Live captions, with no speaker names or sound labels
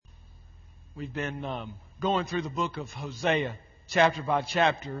We've been going through the book of Hosea, chapter by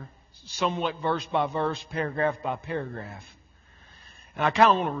chapter, somewhat verse by verse, paragraph by paragraph. And I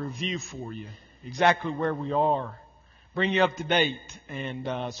kind of want to review for you exactly where we are, bring you up to date,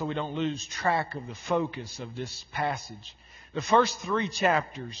 and so we don't lose track of the focus of this passage. The first 3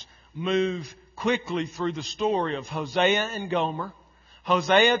 chapters move quickly through the story of Hosea and Gomer.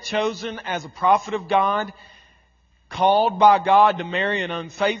 Hosea, chosen as a prophet of God, called by God to marry an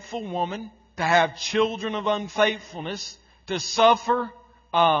unfaithful woman, to have children of unfaithfulness, to suffer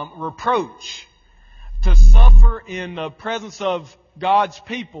reproach, to suffer in the presence of God's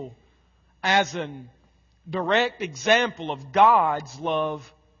people as a direct example of God's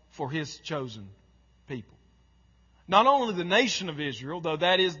love for His chosen people. Not only the nation of Israel, though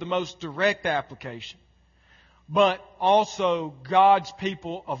that is the most direct application, but also God's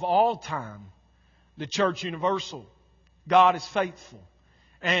people of all time, the church universal. God is faithful.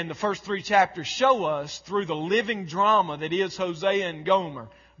 And the first 3 chapters show us, through the living drama that is Hosea and Gomer,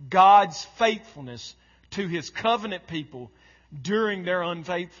 God's faithfulness to His covenant people during their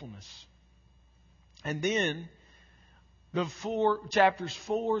unfaithfulness. And then, chapters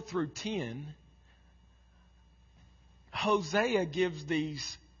 4 through 10, Hosea gives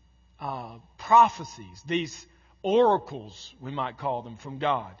these prophecies, these oracles, we might call them, from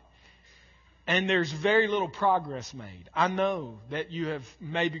God. And there's very little progress made. I know that you have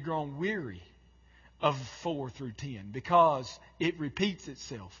maybe grown weary of 4 through 10 because it repeats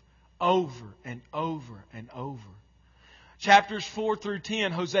itself over and over and over. Chapters 4 through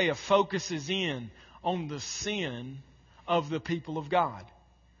 10, Hosea focuses in on the sin of the people of God,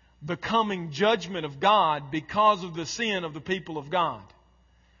 the coming judgment of God because of the sin of the people of God.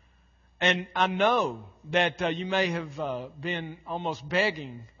 And I know that you may have been almost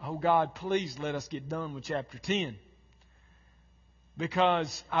begging, oh God, please let us get done with chapter 10.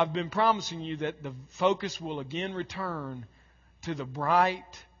 Because I've been promising you that the focus will again return to the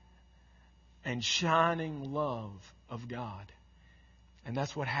bright and shining love of God. And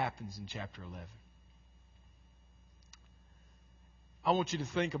that's what happens in chapter 11. I want you to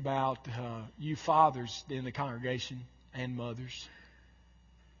think about you fathers in the congregation and mothers.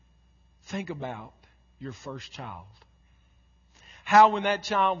 Think about your first child. How when that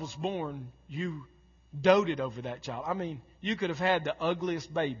child was born, you doted over that child. I mean, you could have had the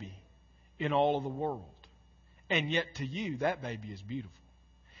ugliest baby in all of the world. And yet to you, that baby is beautiful.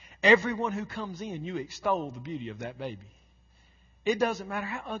 Everyone who comes in, you extol the beauty of that baby. It doesn't matter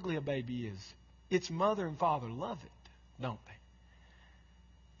how ugly a baby is. Its mother and father love it, don't they?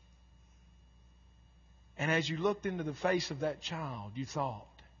 And as you looked into the face of that child, you thought,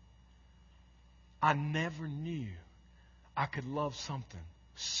 I never knew I could love something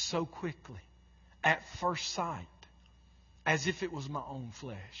so quickly, at first sight, as if it was my own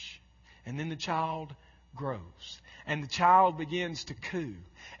flesh. And then the child grows, and the child begins to coo.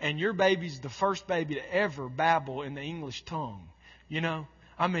 And your baby's the first baby to ever babble in the English tongue. You know,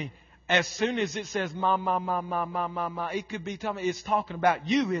 I mean, as soon as it says ma, it could be it's talking about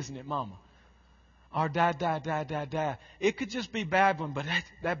you, isn't it, mama? Or da. It could just be babbling, but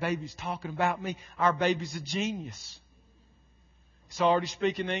that baby's talking about me. Our baby's a genius. It's already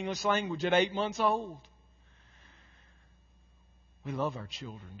speaking the English language at 8 months old. We love our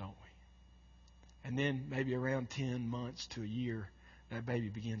children, don't we? And then maybe around 10 months to a year, that baby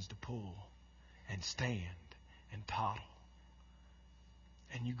begins to pull and stand and toddle.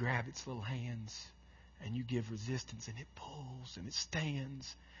 And you grab its little hands and you give resistance, and it pulls and it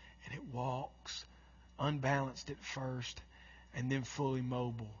stands and it walks, unbalanced at first, and then fully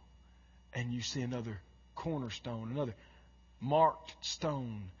mobile. And you see another cornerstone, another marked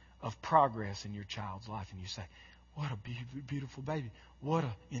stone of progress in your child's life. And you say, what a beautiful baby. What an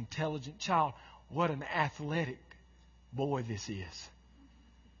intelligent child. What an athletic boy this is.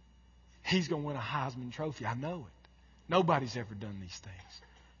 He's going to win a Heisman Trophy. I know it. Nobody's ever done these things.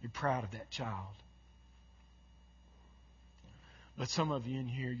 You're proud of that child. But some of you in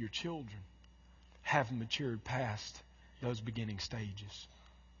here, your children, haven't matured past those beginning stages.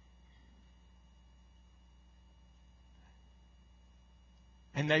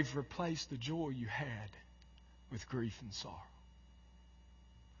 And they've replaced the joy you had with grief and sorrow.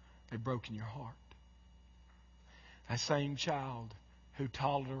 They've broken your heart. That same child who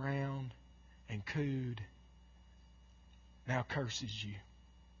toddled around and cooed now curses you.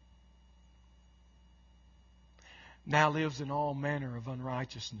 Now lives in all manner of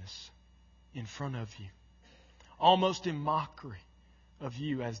unrighteousness in front of you, almost in mockery of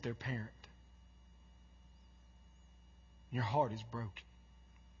you as their parent. Your heart is broken.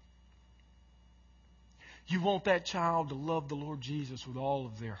 You want that child to love the Lord Jesus with all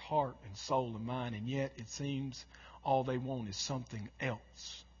of their heart and soul and mind, and yet it seems all they want is something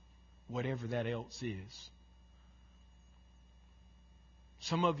else, whatever that else is.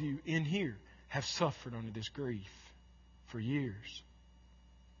 Some of you in here have suffered under this grief for years.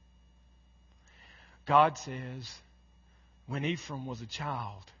 God says, when Ephraim was a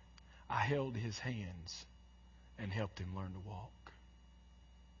child, I held his hands and helped him learn to walk.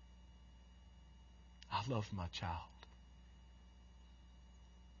 I love my child.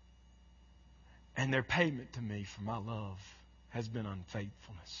 And their payment to me for my love has been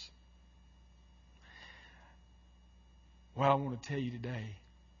unfaithfulness. What I want to tell you today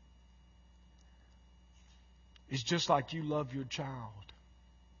is just like you love your child,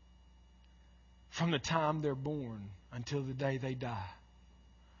 from the time they're born until the day they die,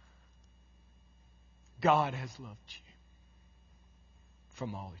 God has loved you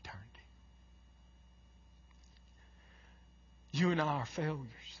from all eternity. You and I are failures.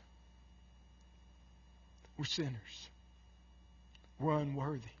 We're sinners. We're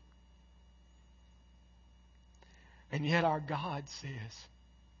unworthy. And yet our God says,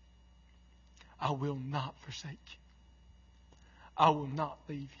 I will not forsake you. I will not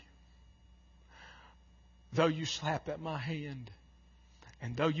leave you. Though you slap at my hand,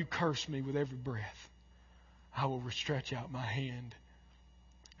 and though you curse me with every breath, I will stretch out my hand,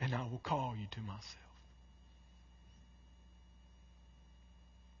 and I will call you to myself.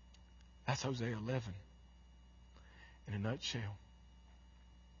 That's Hosea 11 in a nutshell.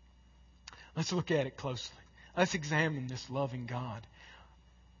 Let's look at it closely. Let's examine this loving God.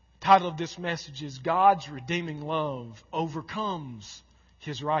 The title of this message is God's Redeeming Love Overcomes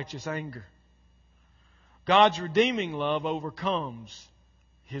His Righteous Anger. God's redeeming love overcomes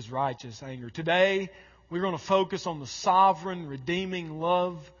His righteous anger. Today, we're going to focus on the sovereign, redeeming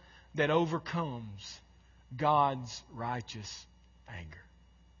love that overcomes God's righteous anger.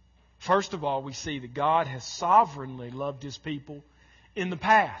 First of all, we see that God has sovereignly loved His people in the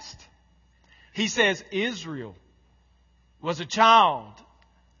past. He says, Israel was a child.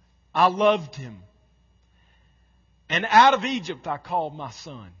 I loved him. And out of Egypt I called my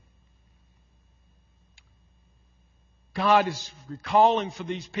son. God is recalling for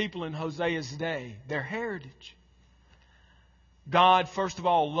these people in Hosea's day their heritage. God, first of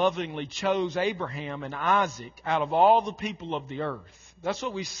all, lovingly chose Abraham and Isaac out of all the people of the earth. That's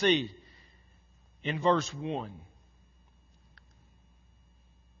what we see in verse 1.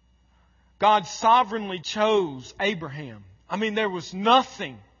 God sovereignly chose Abraham. I mean, there was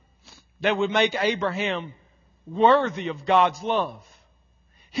nothing that would make Abraham worthy of God's love.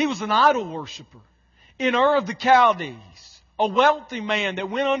 He was an idol worshiper in Ur of the Chaldees, a wealthy man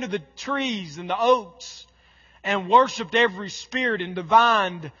that went under the trees and the oaks and worshipped every spirit and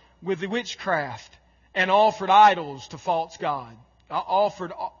divined with the witchcraft and offered idols to false gods.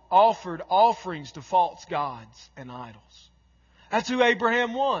 Offered offerings to false gods and idols. That's who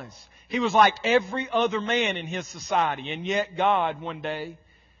Abraham was. He was like every other man in his society. And yet God one day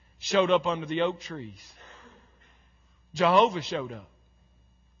showed up under the oak trees. Jehovah showed up.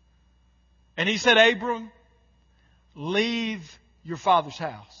 And He said, Abram, leave your father's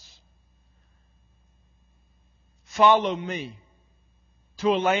house. Follow me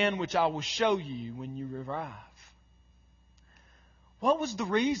to a land which I will show you when you arrive. What was the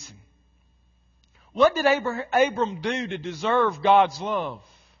reason? What did Abram do to deserve God's love?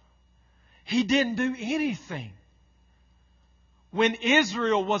 He didn't do anything. When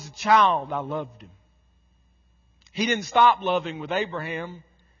Israel was a child, I loved him. He didn't stop loving with Abraham.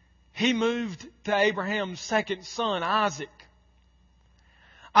 He moved to Abraham's second son, Isaac.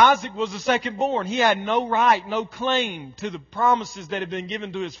 Isaac was the second born. He had no right, no claim to the promises that had been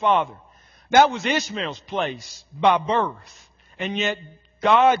given to his father. That was Ishmael's place by birth. And yet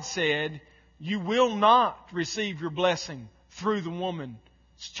God said, you will not receive your blessing through the woman's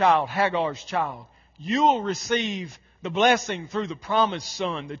child, Hagar's child. You will receive the blessing through the promised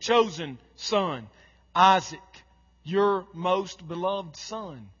son, the chosen son, Isaac, your most beloved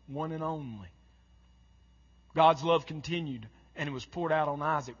son, one and only. God's love continued, and it was poured out on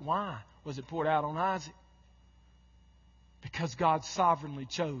Isaac. Why was it poured out on Isaac? Because God sovereignly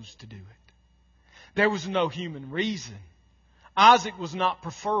chose to do it. There was no human reason. Isaac was not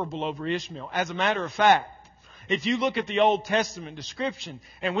preferable over Ishmael. As a matter of fact, if you look at the Old Testament description,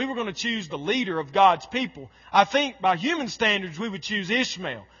 and we were going to choose the leader of God's people, I think by human standards we would choose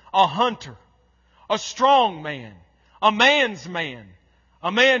Ishmael, a hunter, a strong man, a man's man,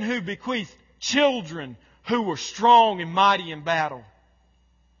 a man who bequeathed children who were strong and mighty in battle,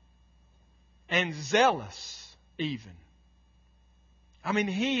 and zealous even. I mean,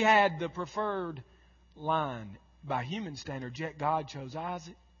 he had the preferred line by human standards, yet God chose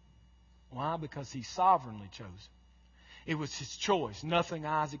Isaac. Why? Because He sovereignly chose him. It was His choice, nothing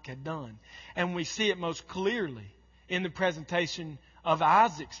Isaac had done. And we see it most clearly in the presentation of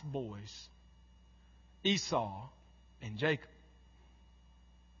Isaac's boys, Esau and Jacob.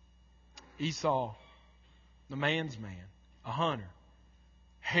 Esau, the man's man, a hunter,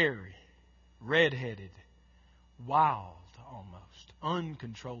 hairy, red-headed, wild almost,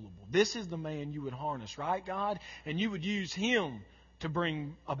 uncontrollable. This is the man you would harness, right, God? And you would use him to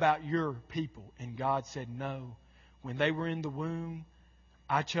bring about your people. And God said, no. When they were in the womb,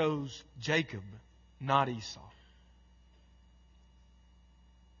 I chose Jacob, not Esau.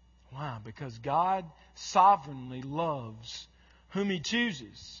 Why? Because God sovereignly loves whom He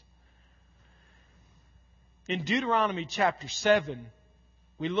chooses. In Deuteronomy chapter 7,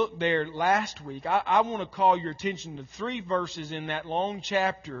 we looked there last week. I want to call your attention to 3 verses in that long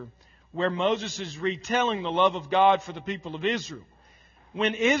chapter where Moses is retelling the love of God for the people of Israel.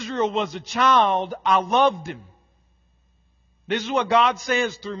 When Israel was a child, I loved him. This is what God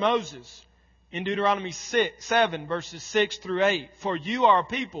says through Moses in Deuteronomy 7, verses 6 through 8. For you are a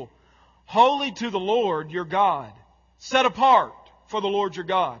people holy to the Lord your God, set apart for the Lord your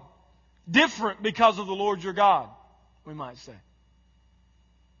God. Different because of the Lord your God, we might say.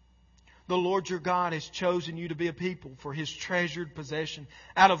 The Lord your God has chosen you to be a people for His treasured possession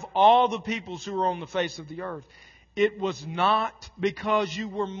out of all the peoples who are on the face of the earth. It was not because you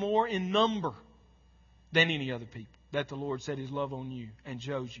were more in number than any other people that the Lord set His love on you and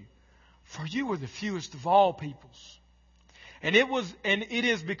chose you. For you were the fewest of all peoples. And it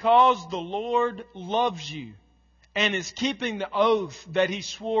is because the Lord loves you and is keeping the oath that He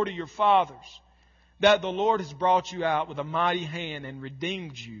swore to your fathers that the Lord has brought you out with a mighty hand and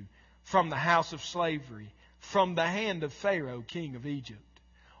redeemed you from the house of slavery, from the hand of Pharaoh, king of Egypt.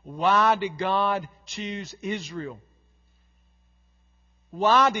 Why did God choose Israel?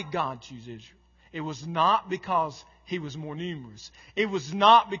 Why did God choose Israel? It was not because He was more numerous. It was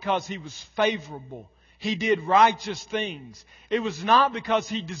not because He was favorable. He did righteous things. It was not because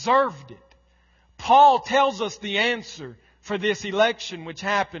He deserved it. Paul tells us the answer for this election which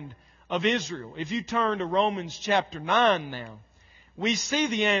happened of Israel. If you turn to Romans chapter 9 now, we see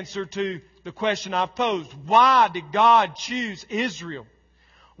the answer to the question I've posed. Why did God choose Israel?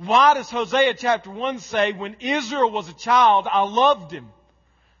 Why does Hosea chapter 1 say, when Israel was a child, I loved him?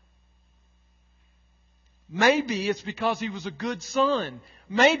 Maybe it's because he was a good son.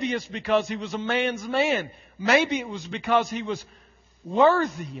 Maybe it's because he was a man's man. Maybe it was because he was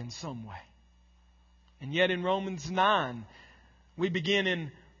worthy in some way. And yet in Romans 9, we begin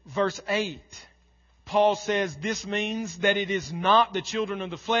in verse 8. Paul says, this means that it is not the children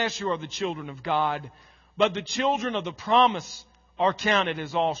of the flesh who are the children of God, but the children of the promise are counted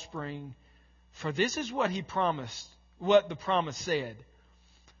as offspring. For this is what He promised, what the promise said.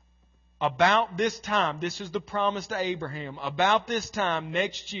 About this time, this is the promise to Abraham, about this time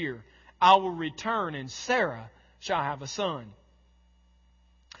next year, I will return and Sarah shall have a son.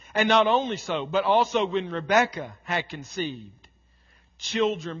 And not only so, but also when Rebekah had conceived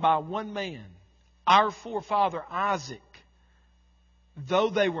children by one man, our forefather Isaac, though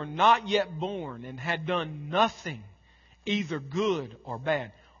they were not yet born and had done nothing, either good or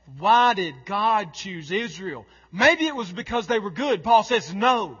bad. Why did God choose Israel? Maybe it was because they were good. Paul says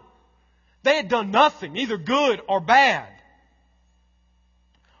no. They had done nothing, either good or bad.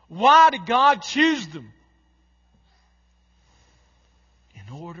 Why did God choose them?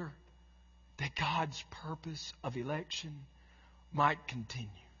 In order that God's purpose of election might continue.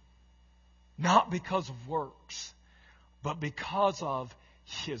 Not because of works, but because of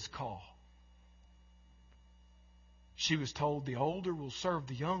His call. She was told, the older will serve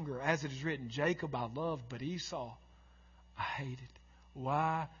the younger. As it is written, Jacob I loved, but Esau I hated.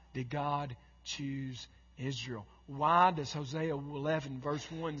 Why did God choose Israel? Why does Hosea 11 verse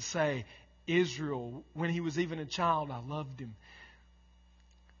 1 say, Israel, when he was even a child, I loved him?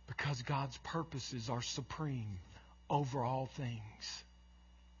 Because God's purposes are supreme over all things.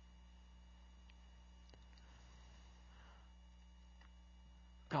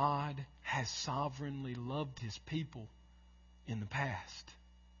 God has sovereignly loved His people in the past.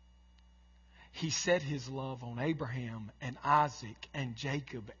 He set His love on Abraham and Isaac and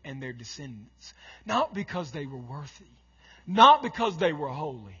Jacob and their descendants. Not because they were worthy. Not because they were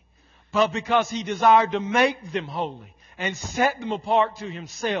holy. But because He desired to make them holy and set them apart to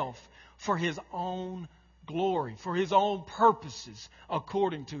Himself for His own glory, for His own purposes,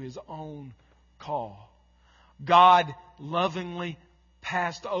 according to His own call. God lovingly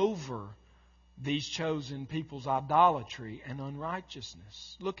passed over these chosen people's idolatry and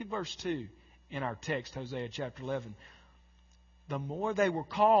unrighteousness. Look at verse 2. in our text, Hosea chapter 11. The more they were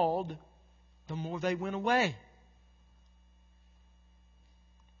called, the more they went away.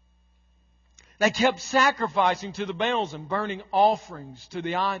 They kept sacrificing to the Baals and burning offerings to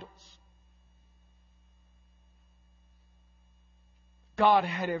the idols. God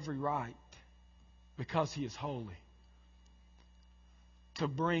had every right, because He is holy, to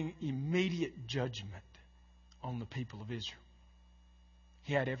bring immediate judgment on the people of Israel.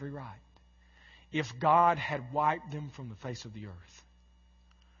 He had every right. If God had wiped them from the face of the earth,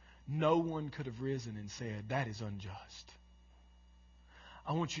 no one could have risen and said, that is unjust.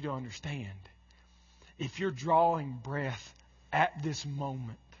 I want you to understand, if you're drawing breath at this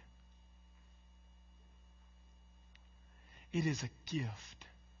moment, it is a gift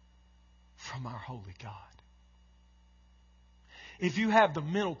from our holy God. If you have the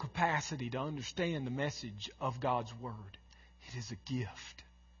mental capacity to understand the message of God's Word, it is a gift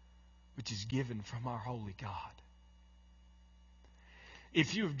which is given from our holy God.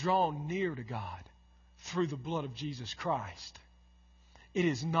 If you have drawn near to God through the blood of Jesus Christ, it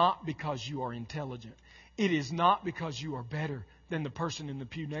is not because you are intelligent. It is not because you are better than the person in the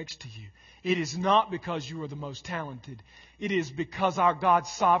pew next to you. It is not because you are the most talented. It is because our God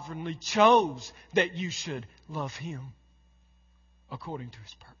sovereignly chose that you should love Him according to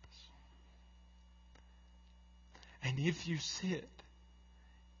His purpose. And if you sit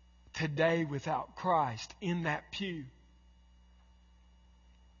today without Christ in that pew,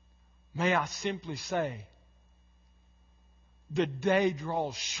 may I simply say, the day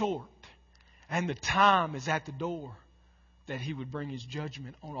draws short and the time is at the door that He would bring His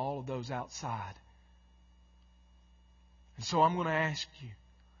judgment on all of those outside. And so I'm going to ask you,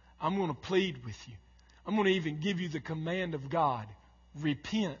 I'm going to plead with you, I'm going to even give you the command of God,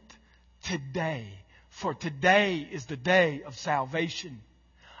 repent today, for today is the day of salvation.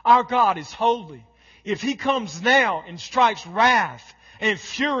 Our God is holy. If He comes now and strikes wrath and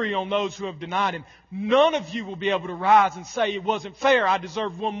fury on those who have denied Him, none of you will be able to rise and say, it wasn't fair, I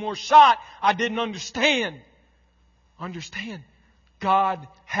deserved one more shot, I didn't understand. Understand, God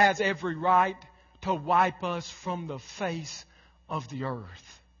has every right to wipe us from the face of the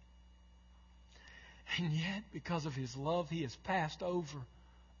earth. And yet, because of His love, He has passed over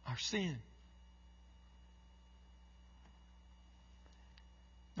our sin.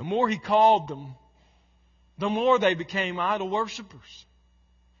 The more He called them, the more they became idol worshipers.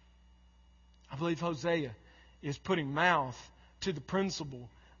 I believe Hosea is putting mouth to the principle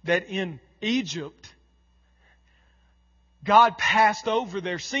that in Egypt, God passed over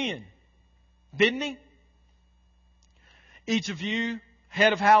their sin. Didn't He? Each of you,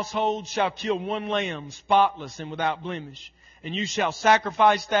 head of household, shall kill one lamb, spotless and without blemish. And you shall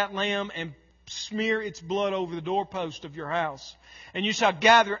sacrifice that lamb and smear its blood over the doorpost of your house. And you shall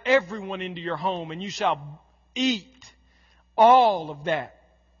gather everyone into your home, and you shall eat all of that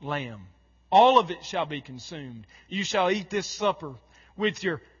lamb. All of it shall be consumed. You shall eat this supper with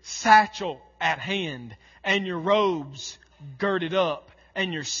your satchel at hand, and your robes girded up,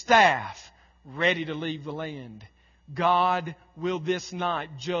 and your staff ready to leave the land. God will this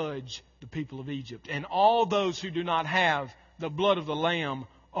night judge the people of Egypt. And all those who do not have the blood of the Lamb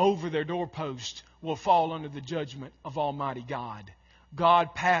over their doorposts will fall under the judgment of Almighty God.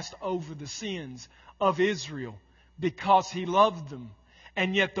 God passed over the sins of Israel because He loved them.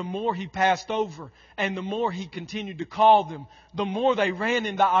 And yet the more He passed over and the more He continued to call them, the more they ran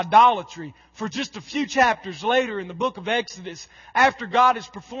into idolatry. For just a few chapters later in the book of Exodus, after God has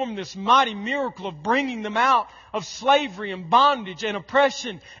performed this mighty miracle of bringing them out of slavery and bondage and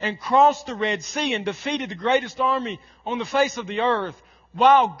oppression and crossed the Red Sea and defeated the greatest army on the face of the earth,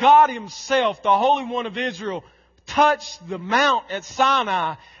 while God Himself, the Holy One of Israel, touched the mount at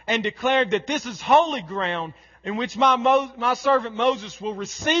Sinai and declared that this is holy ground in which my servant Moses will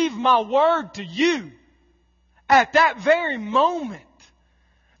receive my word to you. At that very moment,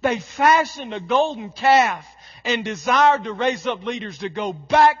 they fashioned a golden calf and desired to raise up leaders to go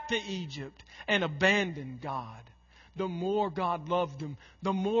back to Egypt and abandon God. The more God loved them,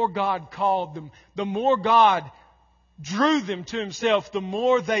 the more God called them, the more God drew them to Himself, the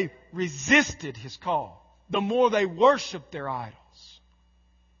more they resisted His call, the more they worshiped their idols.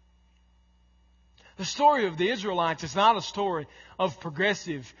 The story of the Israelites is not a story of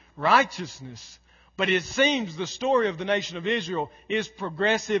progressive righteousness, but it seems the story of the nation of Israel is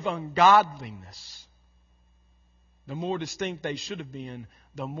progressive ungodliness. The more distinct they should have been,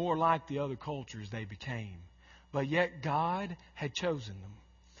 the more like the other cultures they became. But yet God had chosen them,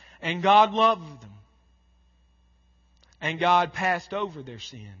 and God loved them, and God passed over their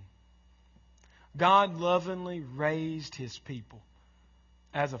sin. God lovingly raised His people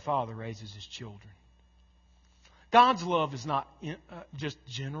as a father raises his children. God's love is not just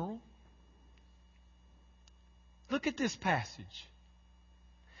general. Look at this passage.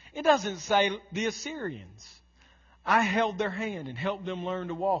 It doesn't say the Assyrians. I held their hand and helped them learn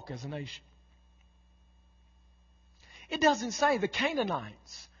to walk as a nation. It doesn't say the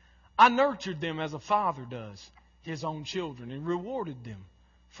Canaanites. I nurtured them as a father does his own children and rewarded them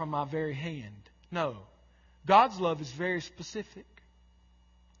from my very hand. No. God's love is very specific.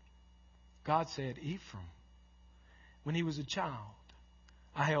 God said, Ephraim, when he was a child,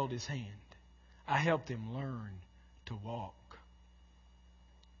 I held his hand. I helped him learn to walk.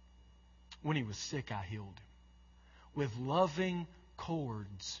 When he was sick, I healed him. With loving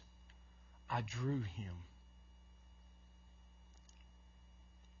cords, I drew him.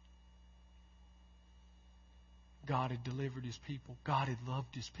 God had delivered his people. God had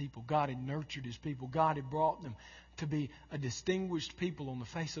loved his people. God had nurtured his people. God had brought them to be a distinguished people on the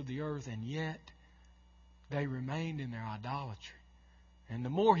face of the earth, and yet they remained in their idolatry. And the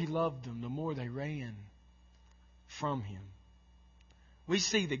more he loved them, the more they ran from him. We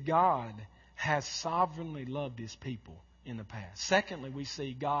see that God has sovereignly loved his people in the past. Secondly, we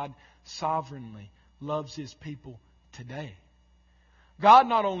see God sovereignly loves his people today. God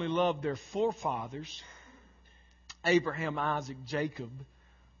not only loved their forefathers, Abraham, Isaac, Jacob,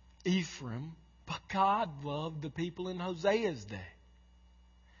 Ephraim, but God loved the people in Hosea's day.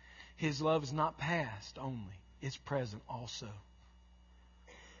 His love is not past only, it's present also.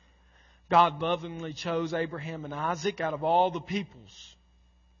 God lovingly chose Abraham and Isaac out of all the peoples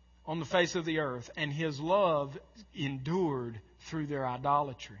on the face of the earth, and his love endured through their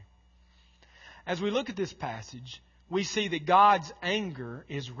idolatry. As we look at this passage, we see that God's anger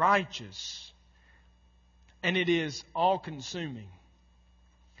is righteous and it is all-consuming.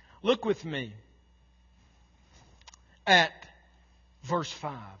 Look with me at verse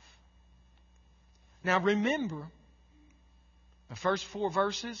 5. Now remember, the first 4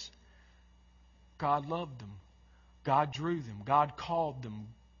 verses, God loved them. God drew them. God called them.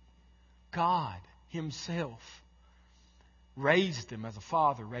 God himself raised them as a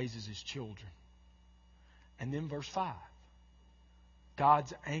father raises his children. And then verse 5,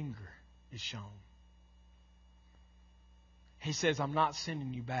 God's anger is shown. He says, I'm not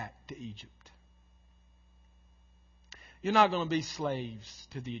sending you back to Egypt. You're not going to be slaves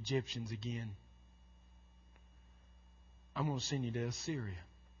to the Egyptians again. I'm going to send you to Assyria.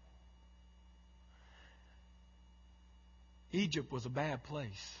 Egypt was a bad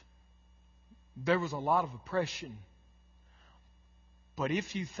place. There was a lot of oppression. But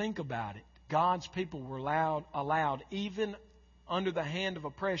if you think about it, God's people were allowed, even under the hand of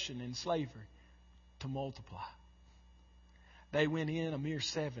oppression and slavery, to multiply. They went in a mere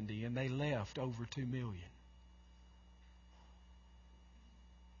 70 and they left over 2 million.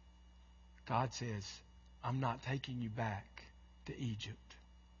 God says, I'm not taking you back to Egypt.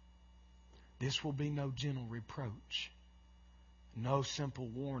 This will be no gentle reproach, no simple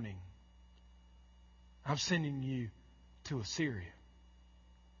warning. I'm sending you to Assyria.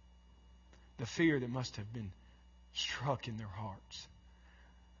 The fear that must have been struck in their hearts.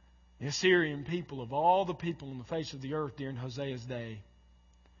 The Assyrian people, of all the people on the face of the earth during Hosea's day,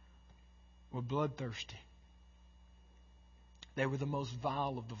 were bloodthirsty. They were the most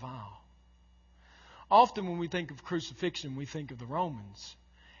vile of the vile. Often when we think of crucifixion, we think of the Romans.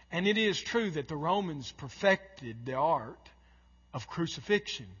 And it is true that the Romans perfected the art of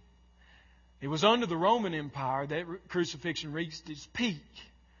crucifixion. It was under the Roman Empire that crucifixion reached its peak.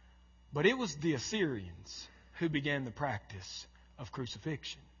 But it was the Assyrians who began the practice of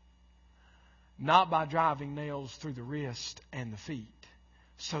crucifixion. Not by driving nails through the wrist and the feet,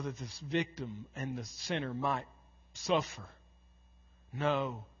 so that the victim and the sinner might suffer.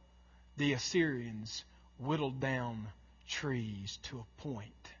 No, the Assyrians whittled down trees to a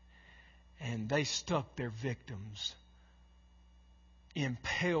point, and they stuck their victims,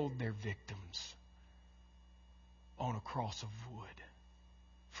 impaled their victims on a cross of wood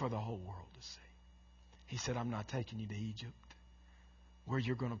for the whole world to see. He said, I'm not taking you to Egypt, where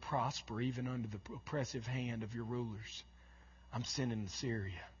you're going to prosper even under the oppressive hand of your rulers. I'm sending to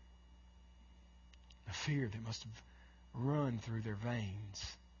Syria. A fear that must have run through their veins.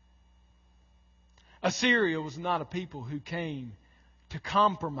 Assyria was not a people who came to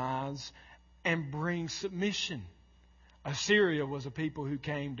compromise and bring submission. Assyria was a people who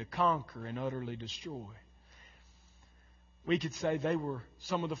came to conquer and utterly destroy. We could say they were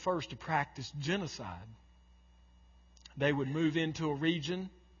some of the first to practice genocide. They would move into a region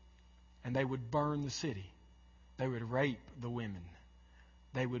and they would burn the city. They would rape the women.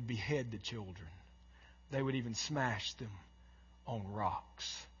 They would behead the children. They would even smash them on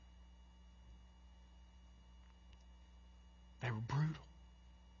rocks. They were brutal.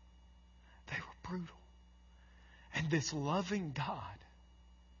 They were brutal. And this loving God,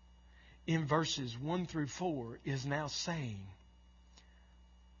 in verses 1 through 4, is now saying,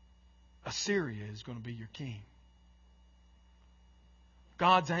 Assyria is going to be your king.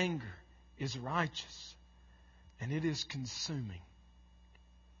 God's anger is righteous, and it is consuming.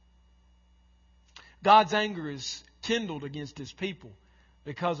 God's anger is kindled against His people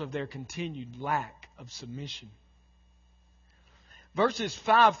because of their continued lack of submission. Verses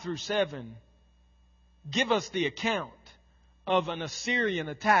 5 through 7 give us the account of an Assyrian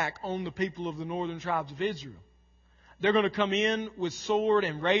attack on the people of the northern tribes of Israel. They're going to come in with sword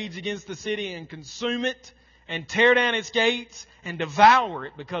and rage against the city and consume it and tear down its gates and devour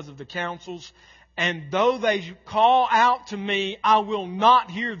it because of the counsels. And though they call out to me, I will not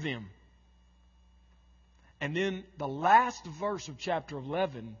hear them. And then the last verse of chapter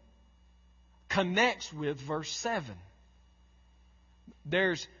 11 connects with verse 7.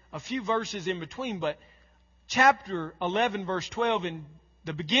 There's a few verses in between, but chapter 11 verse 12 and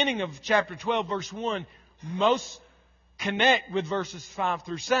the beginning of chapter 12 verse 1 most connect with verses 5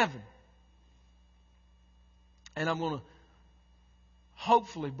 through 7. And I'm going to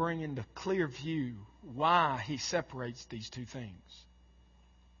hopefully bring into clear view why he separates these two things.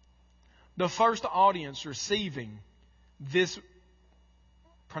 The first audience receiving this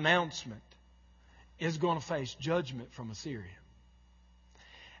pronouncement is going to face judgment from Assyria.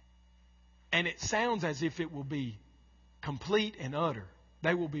 And it sounds as if it will be complete and utter.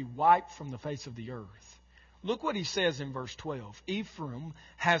 They will be wiped from the face of the earth. Look what he says in verse 12. Ephraim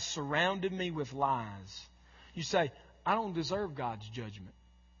has surrounded me with lies. You say, I don't deserve God's judgment.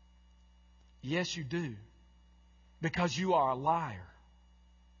 Yes, you do. Because you are a liar.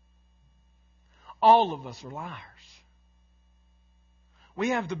 All of us are liars. We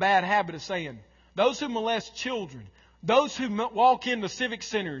have the bad habit of saying, those who molest children, those who walk into civic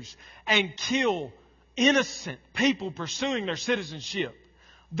centers and kill innocent people pursuing their citizenship,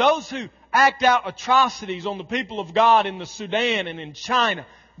 those who act out atrocities on the people of God in the Sudan and in China,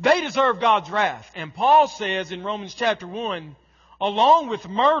 they deserve God's wrath. And Paul says in Romans chapter 1, along with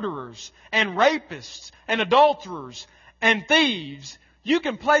murderers and rapists and adulterers and thieves, you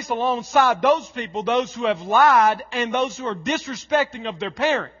can place alongside those people those who have lied and those who are disrespecting of their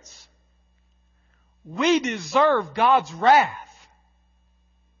parents. We deserve God's wrath.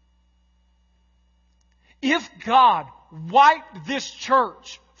 If God wiped this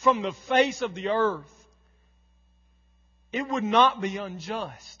church from the face of the earth, it would not be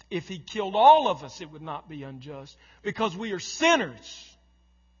unjust. If He killed all of us, it would not be unjust. Because we are sinners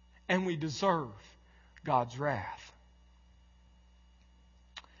and we deserve God's wrath.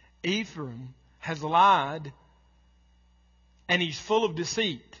 Ephraim has lied and he's full of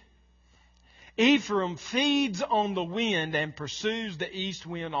deceit. Ephraim feeds on the wind and pursues the east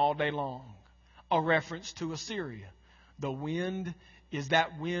wind all day long. A reference to Assyria. The wind is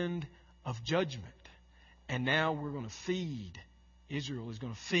that wind of judgment. And now we're going to feed. Israel is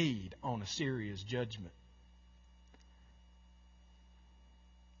going to feed on Assyria's judgment.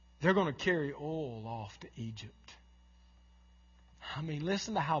 They're going to carry oil off to Egypt. I mean,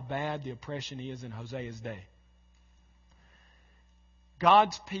 listen to how bad the oppression is in Hosea's day.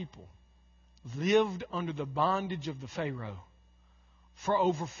 God's people lived under the bondage of the Pharaoh for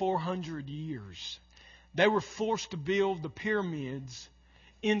over 400 years. They were forced to build the pyramids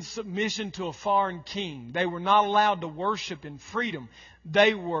in submission to a foreign king. They were not allowed to worship in freedom.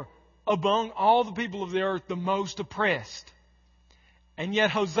 They were, among all the people of the earth, the most oppressed. And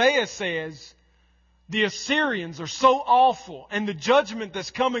yet Hosea says, the Assyrians are so awful and the judgment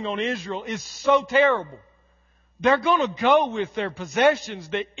that's coming on Israel is so terrible. They're going to go with their possessions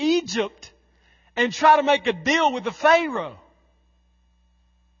to Egypt and try to make a deal with the Pharaoh.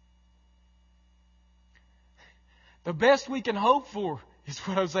 The best we can hope for, is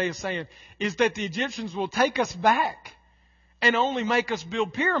what Hosea is saying, is that the Egyptians will take us back and only make us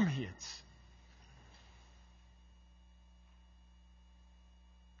build pyramids.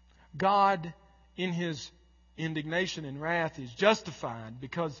 God, in His indignation and wrath, is justified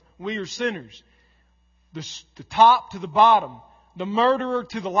because we are sinners. The top to the bottom, the murderer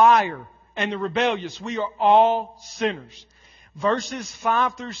to the liar, and the rebellious, we are all sinners. Verses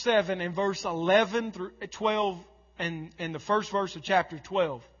 5 through 7 and verse 11 through 12 and the first verse of chapter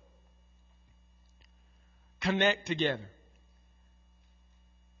 12 connect together.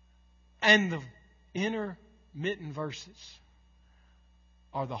 And the intermittent verses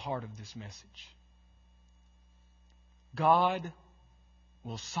are the heart of this message. God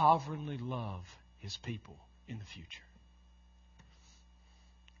will sovereignly love His people in the future.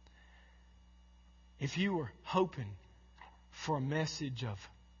 If you were hoping for a message of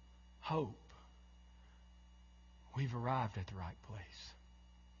hope, we've arrived at the right place.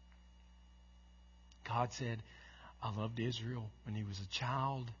 God said, I loved Israel when he was a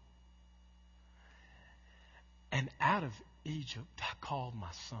child. And out of Egypt I called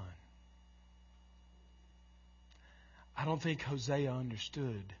my son. I don't think Hosea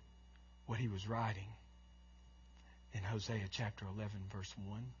understood what he was writing in Hosea chapter 11, verse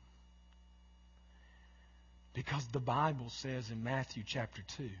 1. Because the Bible says in Matthew chapter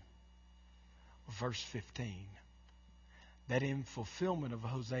 2, verse 15, that in fulfillment of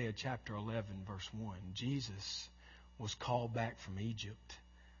Hosea chapter 11, verse 1, Jesus was called back from Egypt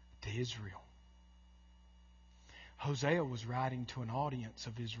to Israel. Hosea was writing to an audience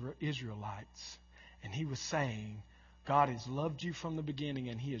of Israelites, and he was saying, God has loved you from the beginning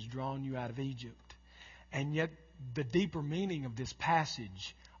and he has drawn you out of Egypt. And yet the deeper meaning of this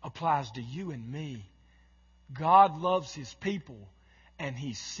passage applies to you and me. God loves his people and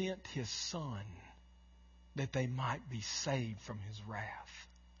he sent his son that they might be saved from his wrath.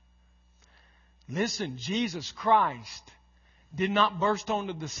 Listen, Jesus Christ did not burst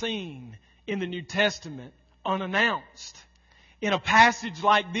onto the scene in the New Testament unannounced. In a passage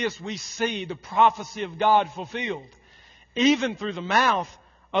like this, we see the prophecy of God fulfilled. Even through the mouth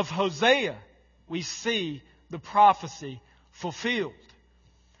of Hosea, we see the prophecy fulfilled.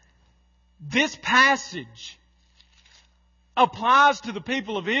 This passage applies to the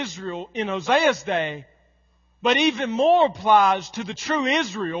people of Israel in Hosea's day, but even more applies to the true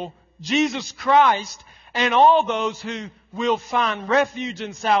Israel, Jesus Christ, and all those who will find refuge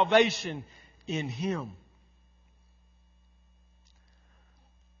and salvation in him.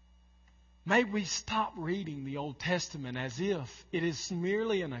 May we stop reading the Old Testament as if it is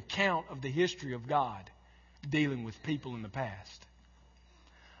merely an account of the history of God dealing with people in the past.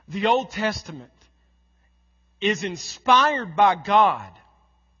 The Old Testament is inspired by God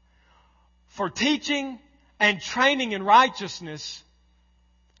for teaching and training in righteousness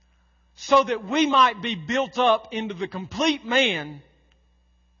so that we might be built up into the complete man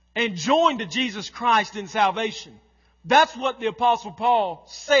and joined to Jesus Christ in salvation. That's what the Apostle Paul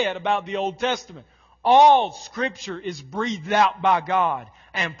said about the Old Testament. All Scripture is breathed out by God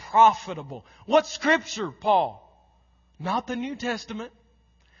and profitable. What Scripture, Paul? Not the New Testament.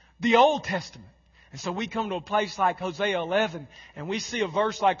 The Old Testament. And so we come to a place like Hosea 11 and we see a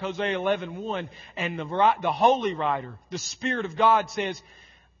verse like Hosea 11:1, and the holy writer, the Spirit of God says,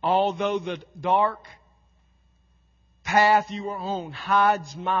 although the dark path you are on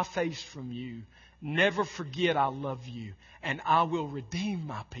hides my face from you, never forget I love you, and I will redeem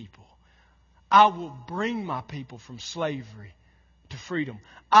my people. I will bring my people from slavery to freedom.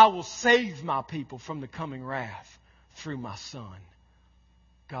 I will save my people from the coming wrath through my Son.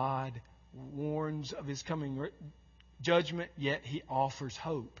 God warns of his coming judgment, yet he offers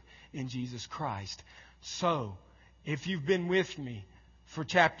hope in Jesus Christ. So, if you've been with me for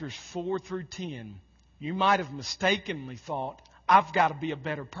chapters 4 through 10, you might have mistakenly thought, I've got to be a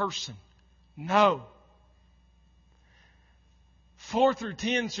better person. No. 4 through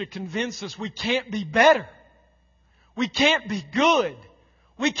 10 should convince us we can't be better. We can't be good.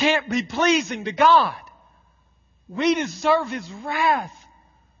 We can't be pleasing to God. We deserve his wrath.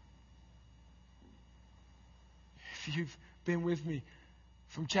 If you've been with me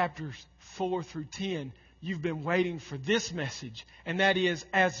from chapters 4 through 10, you've been waiting for this message. And that is,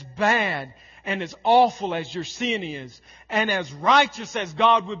 as bad and as awful as your sin is, and as righteous as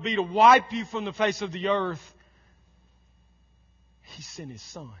God would be to wipe you from the face of the earth, he sent his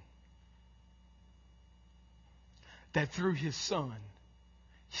Son. That through his Son,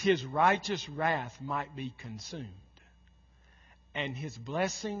 his righteous wrath might be consumed, and his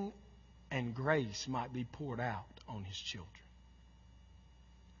blessing and grace might be poured out on his children.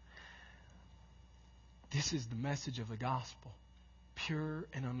 This is the message of the gospel, pure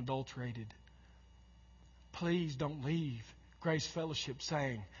and unadulterated. Please don't leave Grace Fellowship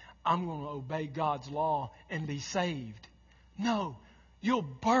saying, I'm going to obey God's law and be saved. No, you'll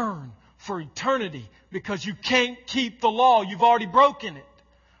burn for eternity because you can't keep the law. You've already broken it.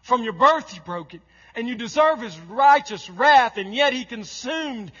 From your birth you broke it. And you deserve his righteous wrath, and yet he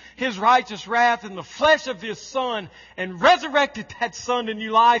consumed his righteous wrath in the flesh of his Son and resurrected that Son to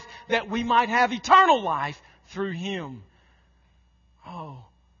new life that we might have eternal life through him. Oh,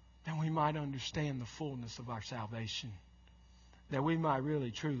 that we might understand the fullness of our salvation. That we might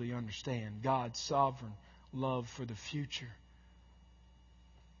really truly understand God's sovereign love for the future.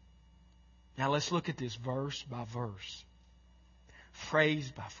 Now let's look at this verse by verse, phrase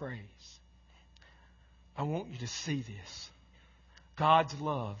by phrase. I want you to see this. God's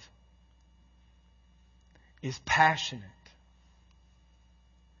love is passionate.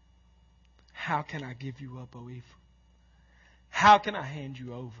 How can I give you up, O Ephraim? How can I hand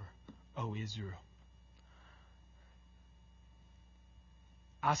you over, O Israel?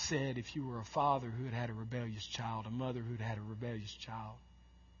 I said if you were a father who had had a rebellious child, a mother who had had a rebellious child,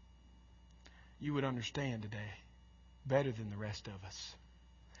 you would understand today better than the rest of us.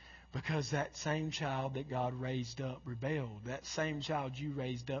 Because that same child that God raised up rebelled. That same child you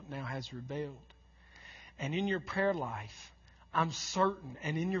raised up now has rebelled. And in your prayer life, I'm certain,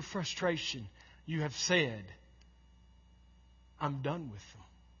 and in your frustration, you have said, I'm done with them.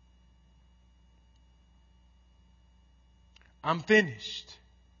 I'm finished.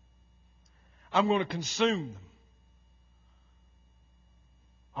 I'm going to consume them.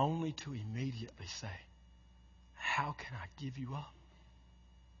 Only to immediately say, how can I give you up?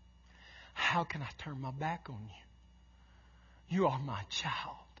 How can I turn my back on you? You are my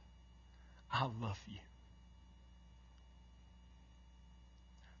child. I love you.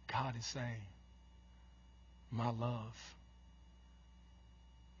 God is saying, my love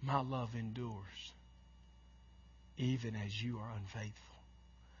endures even as you are unfaithful.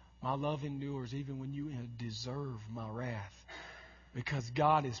 My love endures even when you deserve my wrath. Because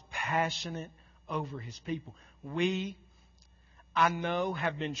God is passionate over His people. We, I know,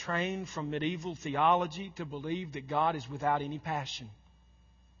 have been trained from medieval theology to believe that God is without any passion.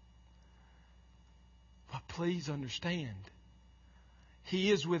 But please understand,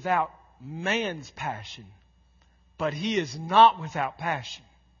 He is without man's passion, but He is not without passion.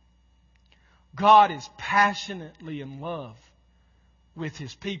 God is passionately in love with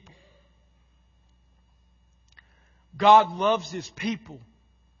His people. God loves His people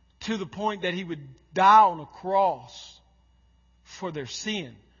to the point that He would die on a cross for their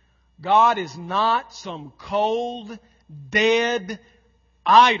sin. God is not some cold, dead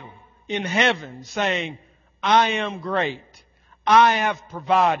idol in heaven saying, I am great. I have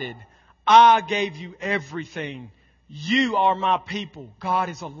provided. I gave you everything. You are my people. God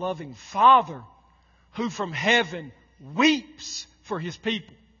is a loving Father who from heaven weeps for His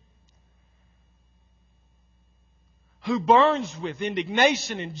people. Who burns with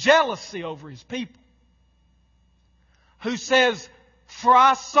indignation and jealousy over His people. Who says, for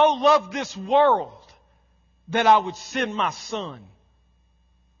I so love this world that I would send my Son,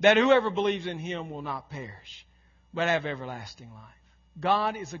 that whoever believes in Him will not perish, but have everlasting life.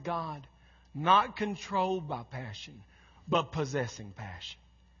 God is a God not controlled by passion, but possessing passion.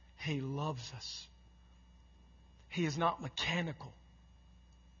 He loves us. He is not mechanical.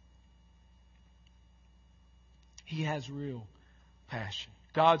 He has real passion.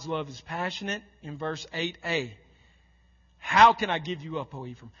 God's love is passionate in verse 8a. How can I give you up, O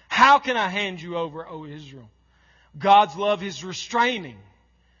Ephraim? How can I hand you over, O Israel? God's love is restraining.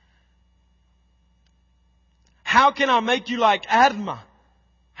 How can I make you like Admah?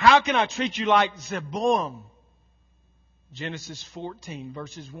 How can I treat you like Zeboim? Genesis 14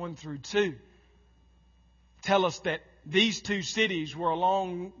 verses 1 through 2 tell us that these two cities were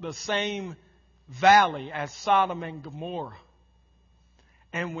along the same valley as Sodom and Gomorrah.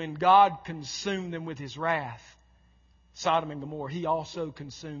 And when God consumed them with His wrath, Sodom and Gomorrah, He also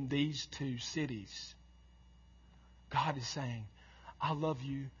consumed these two cities. God is saying, I love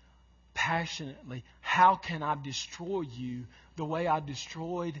you passionately. How can I destroy you the way I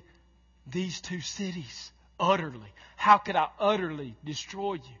destroyed these two cities? Utterly. How could I utterly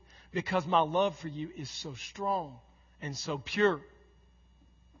destroy you? Because my love for you is so strong and so pure.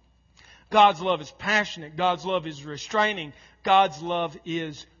 God's love is passionate. God's love is restraining. God's love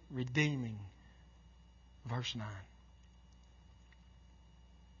is redeeming. Verse 9.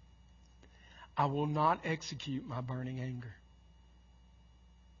 I will not execute my burning anger.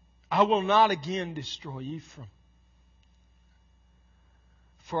 I will not again destroy Ephraim.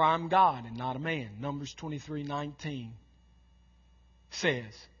 For I am God and not a man. Numbers 23:19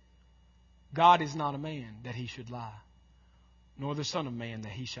 says, God is not a man that He should lie, nor the Son of Man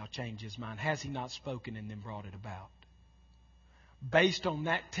that He shall change His mind. Has He not spoken and then brought it about? Based on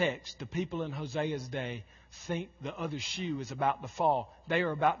that text, the people in Hosea's day think the other shoe is about to fall. They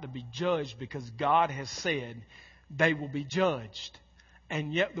are about to be judged because God has said they will be judged.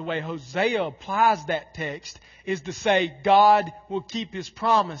 And yet the way Hosea applies that text is to say God will keep His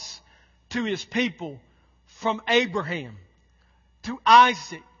promise to His people from Abraham to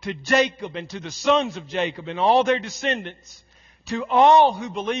Isaac to Jacob and to the sons of Jacob and all their descendants, to all who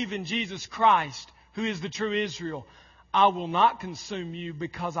believe in Jesus Christ, who is the true Israel. I will not consume you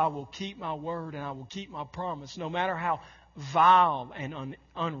because I will keep my word and I will keep my promise. No matter how vile and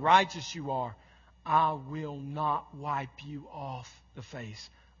unrighteous you are, I will not wipe you off the face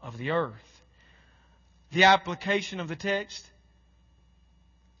of the earth. The application of the text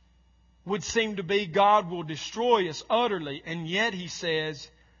would seem to be God will destroy us utterly, and yet He says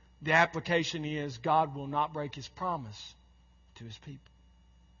the application is God will not break His promise to His people.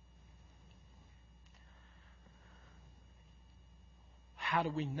 How do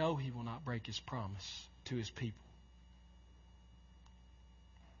we know He will not break His promise to His people?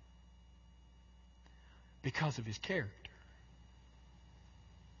 Because of His character.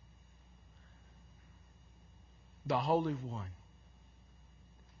 The Holy One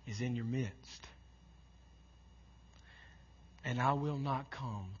is in your midst. And I will not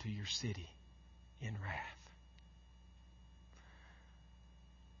come to your city in wrath.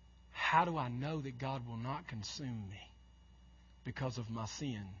 How do I know that God will not consume me because of my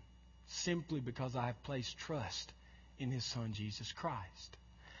sin? Simply because I have placed trust in His Son Jesus Christ.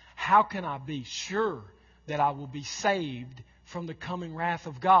 How can I be sure that I will be saved from the coming wrath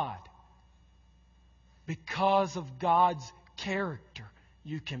of God? Because of God's character,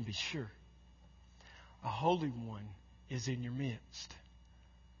 you can be sure. A Holy One is in your midst.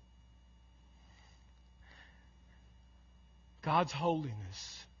 God's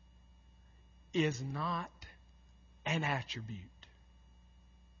holiness is not an attribute.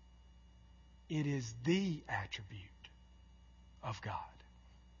 It is the attribute of God.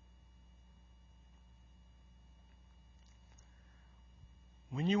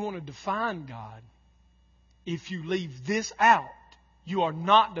 When you want to define God, if you leave this out, you are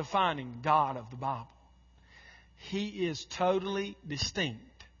not defining God of the Bible. He is totally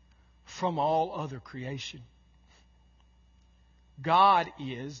distinct from all other creation. God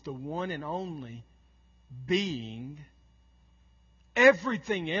is the one and only being.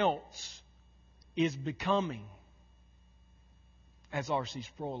 Everything else is becoming, as R.C.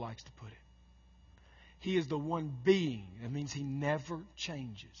 Sproul likes to put it. He is the one being. That means He never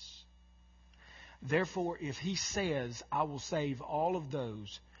changes. Therefore, if He says, I will save all of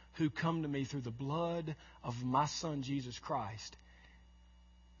those who come to me through the blood of my Son Jesus Christ,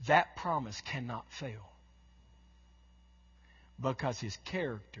 that promise cannot fail. Because His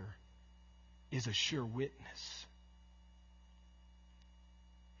character is a sure witness.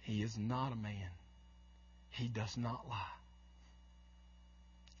 He is not a man. He does not lie.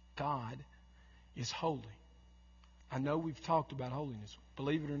 God is holy. I know we've talked about holiness.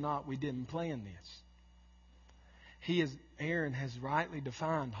 Believe it or not, we didn't plan this. Aaron has rightly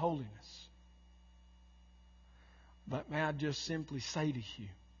defined holiness. But may I just simply say to you,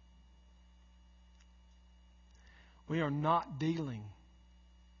 we are not dealing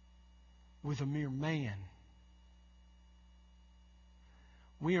with a mere man.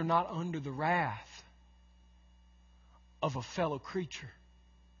 We are not under the wrath of a fellow creature.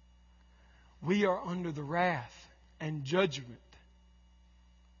 We are under the wrath and judgment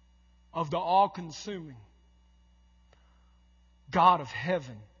of the all-consuming God of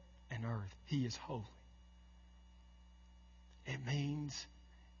heaven and earth. He is holy. It means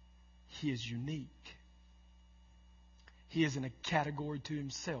He is unique. He is in a category to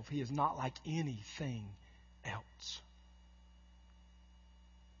Himself. He is not like anything else.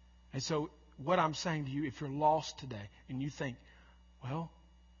 And so what I'm saying to you, if you're lost today and you think, well,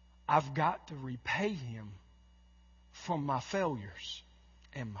 I've got to repay Him from my failures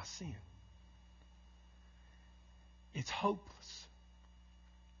and my sin. It's hopeless.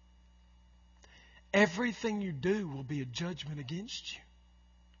 Everything you do will be a judgment against you.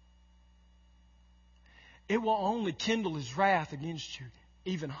 It will only kindle His wrath against you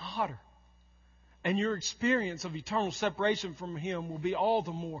even hotter. And your experience of eternal separation from Him will be all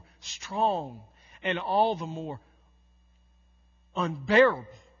the more strong and all the more unbearable.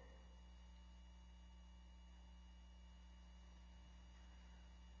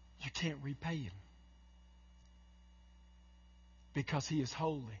 You can't repay Him because He is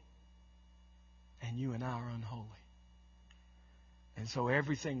holy and you and I are unholy. And so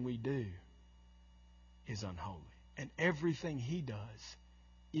everything we do is unholy. And everything He does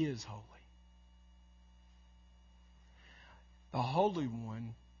is holy. The Holy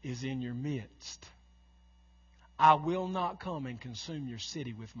One is in your midst. I will not come and consume your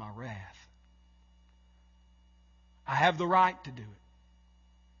city with my wrath. I have the right to do it.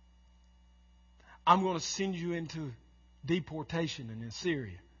 I'm going to send you into deportation in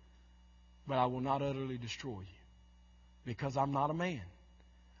Assyria, but I will not utterly destroy you because I'm not a man.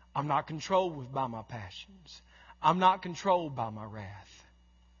 I'm not controlled by my passions. I'm not controlled by my wrath.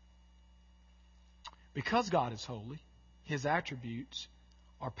 Because God is holy, His attributes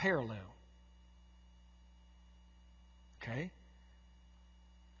are parallel. Okay?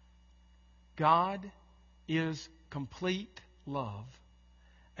 God is complete love,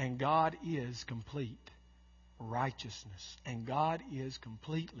 and God is complete righteousness. And God is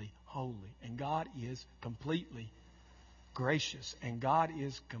completely holy. And God is completely gracious. And God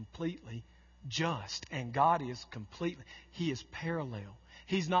is completely just. And God is completely, He is parallel.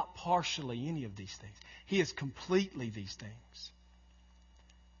 He's not partially any of these things. He is completely these things.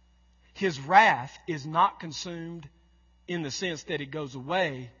 His wrath is not consumed in the sense that it goes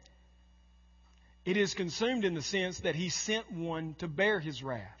away. It is consumed in the sense that He sent one to bear His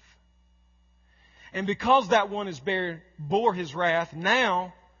wrath. And because that one bore His wrath,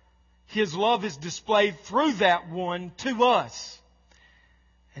 now His love is displayed through that one to us.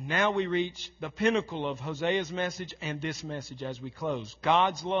 And now we reach the pinnacle of Hosea's message and this message as we close.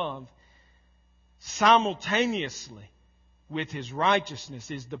 God's love simultaneously with His righteousness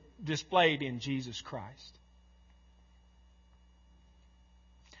is displayed in Jesus Christ.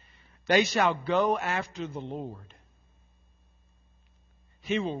 They shall go after the Lord.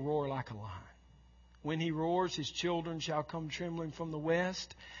 He will roar like a lion. When He roars, His children shall come trembling from the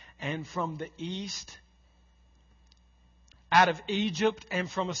west and from the east, out of Egypt and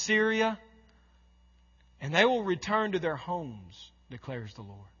from Assyria, and they will return to their homes, declares the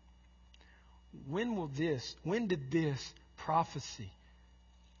Lord. When did this prophecy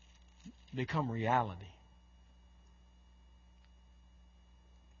become reality?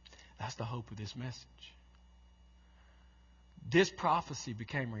 That's the hope of this message. This prophecy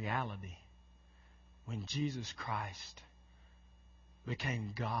became reality when Jesus Christ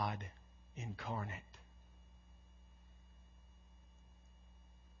became God incarnate.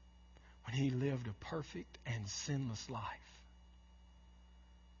 When He lived a perfect and sinless life.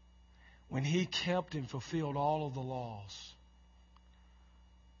 When He kept and fulfilled all of the laws.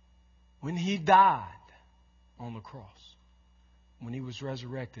 When He died on the cross. When He was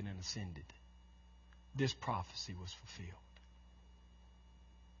resurrected and ascended. This prophecy was fulfilled.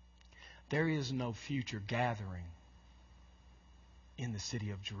 There is no future gathering in the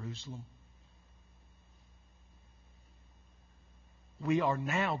city of Jerusalem. We are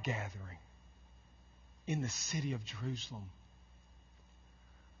now gathering in the city of Jerusalem.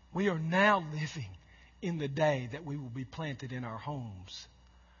 We are now living in the day that we will be planted in our homes.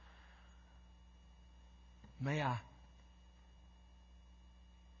 May I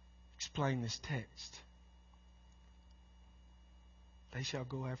explain this text? They shall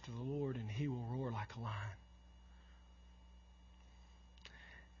go after the Lord, and He will roar like a lion.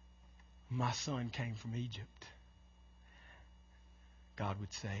 My son came from Egypt, God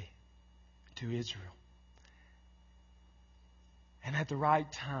would say to Israel. And at the right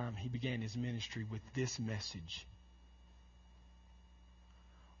time, He began His ministry with this message.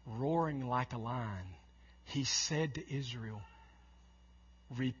 Roaring like a lion, He said to Israel,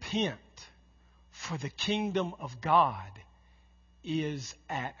 repent, for the kingdom of God is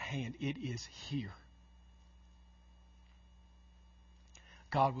at hand. It is here.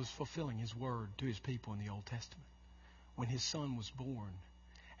 God was fulfilling His word to His people in the Old Testament. When His Son was born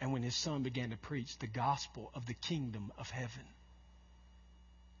and when His Son began to preach the gospel of the kingdom of heaven.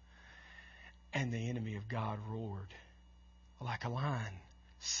 And the enemy of God roared like a lion,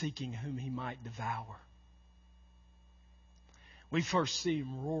 seeking whom he might devour. We first see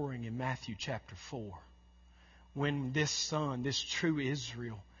Him roaring in Matthew chapter 4. When this Son, this true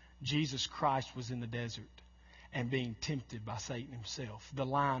Israel, Jesus Christ, was in the desert and being tempted by Satan himself. The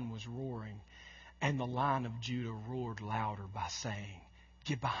lion was roaring, and the Lion of Judah roared louder by saying,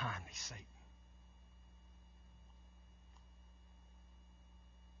 get behind me, Satan.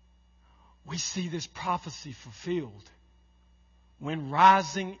 We see this prophecy fulfilled when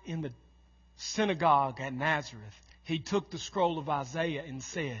rising in the synagogue at Nazareth, He took the scroll of Isaiah and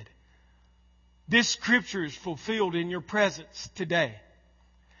said, this scripture is fulfilled in your presence today.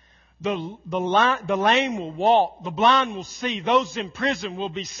 The lame will walk, the blind will see, those in prison will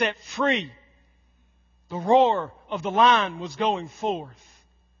be set free. The roar of the lion was going forth.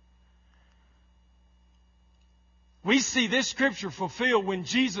 We see this scripture fulfilled when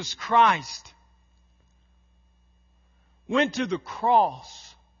Jesus Christ went to the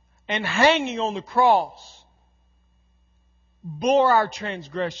cross and hanging on the cross bore our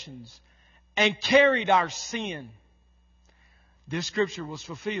transgressions and carried our sin. This scripture was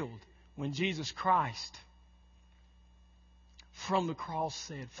fulfilled when Jesus Christ from the cross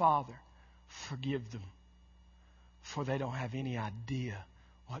said, Father, forgive them, for they don't have any idea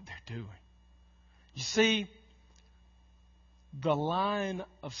what they're doing. You see, the lion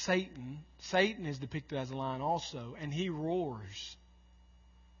of Satan is depicted as a lion also, and he roars.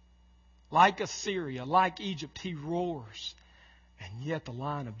 Like Assyria, like Egypt, he roars. And yet the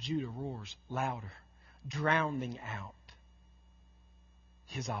Lion of Judah roars louder, drowning out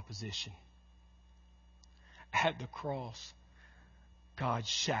his opposition. At the cross, God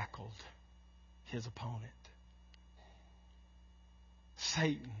shackled his opponent.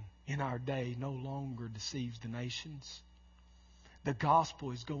 Satan in our day no longer deceives the nations. The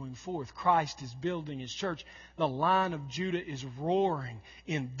gospel is going forth. Christ is building His church. The Lion of Judah is roaring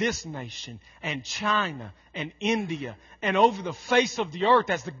in this nation and China and India and over the face of the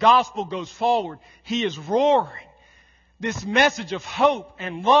earth as the gospel goes forward. He is roaring. This message of hope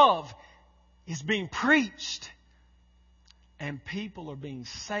and love is being preached. And people are being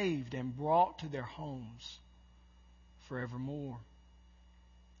saved and brought to their homes forevermore.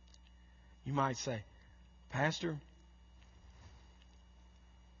 You might say, Pastor,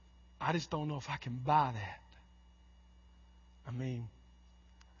 I just don't know if I can buy that. I mean,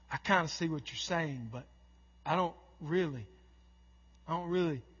 I kind of see what you're saying, but I don't really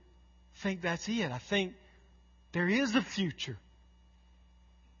think that's it. I think there is a future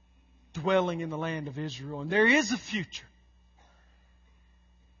dwelling in the land of Israel, and there is a future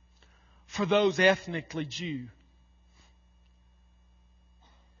for those ethnically Jew.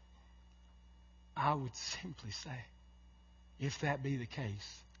 I would simply say, if that be the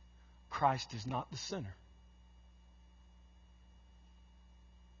case, Christ is not the sinner.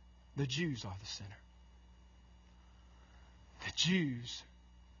 The Jews are the sinner. The Jews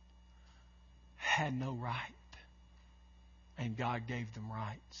had no right, and God gave them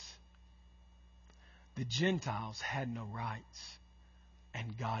rights. The Gentiles had no rights,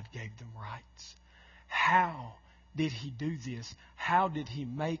 and God gave them rights. How did He do this? How did He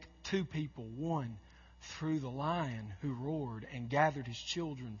make two people one? Through the Lion who roared and gathered His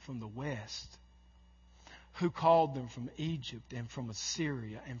children from the west, who called them from Egypt and from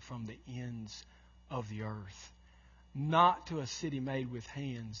Assyria and from the ends of the earth. Not to a city made with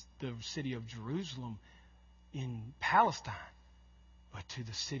hands, the city of Jerusalem in Palestine, but to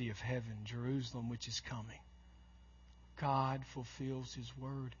the city of heaven, Jerusalem, which is coming. God fulfills His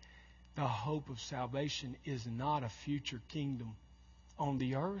word. The hope of salvation is not a future kingdom on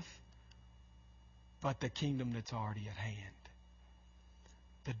the earth, but the kingdom that's already at hand.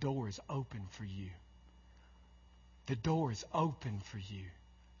 The door is open for you. The door is open for you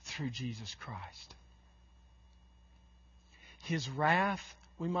through Jesus Christ. His wrath,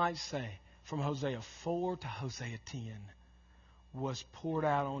 we might say, from Hosea 4 to Hosea 10, was poured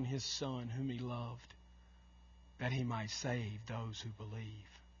out on His Son whom He loved, that He might save those who believe.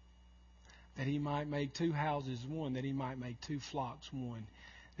 That He might make two houses one, that He might make two flocks one,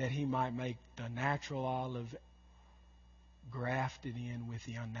 that He might make the natural olive grafted in with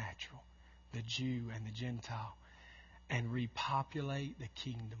the unnatural, the Jew and the Gentile, and repopulate the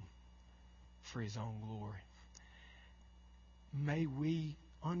kingdom for His own glory. May we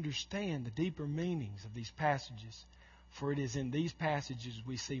understand the deeper meanings of these passages, for it is in these passages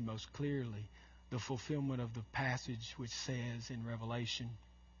we see most clearly the fulfillment of the passage which says in Revelation,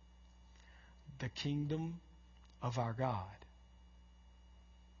 the kingdom of our God,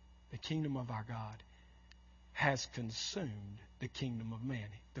 the kingdom of our God has consumed the kingdom of man.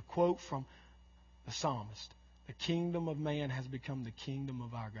 The quote from the psalmist, the kingdom of man has become the kingdom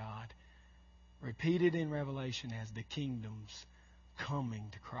of our God, repeated in Revelation as the kingdoms coming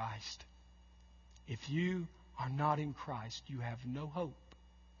to Christ. If you are not in Christ, you have no hope.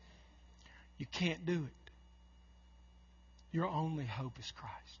 You can't do it. Your only hope is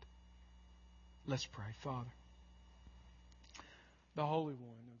Christ. Let's pray. Father, the Holy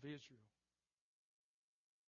One of Israel,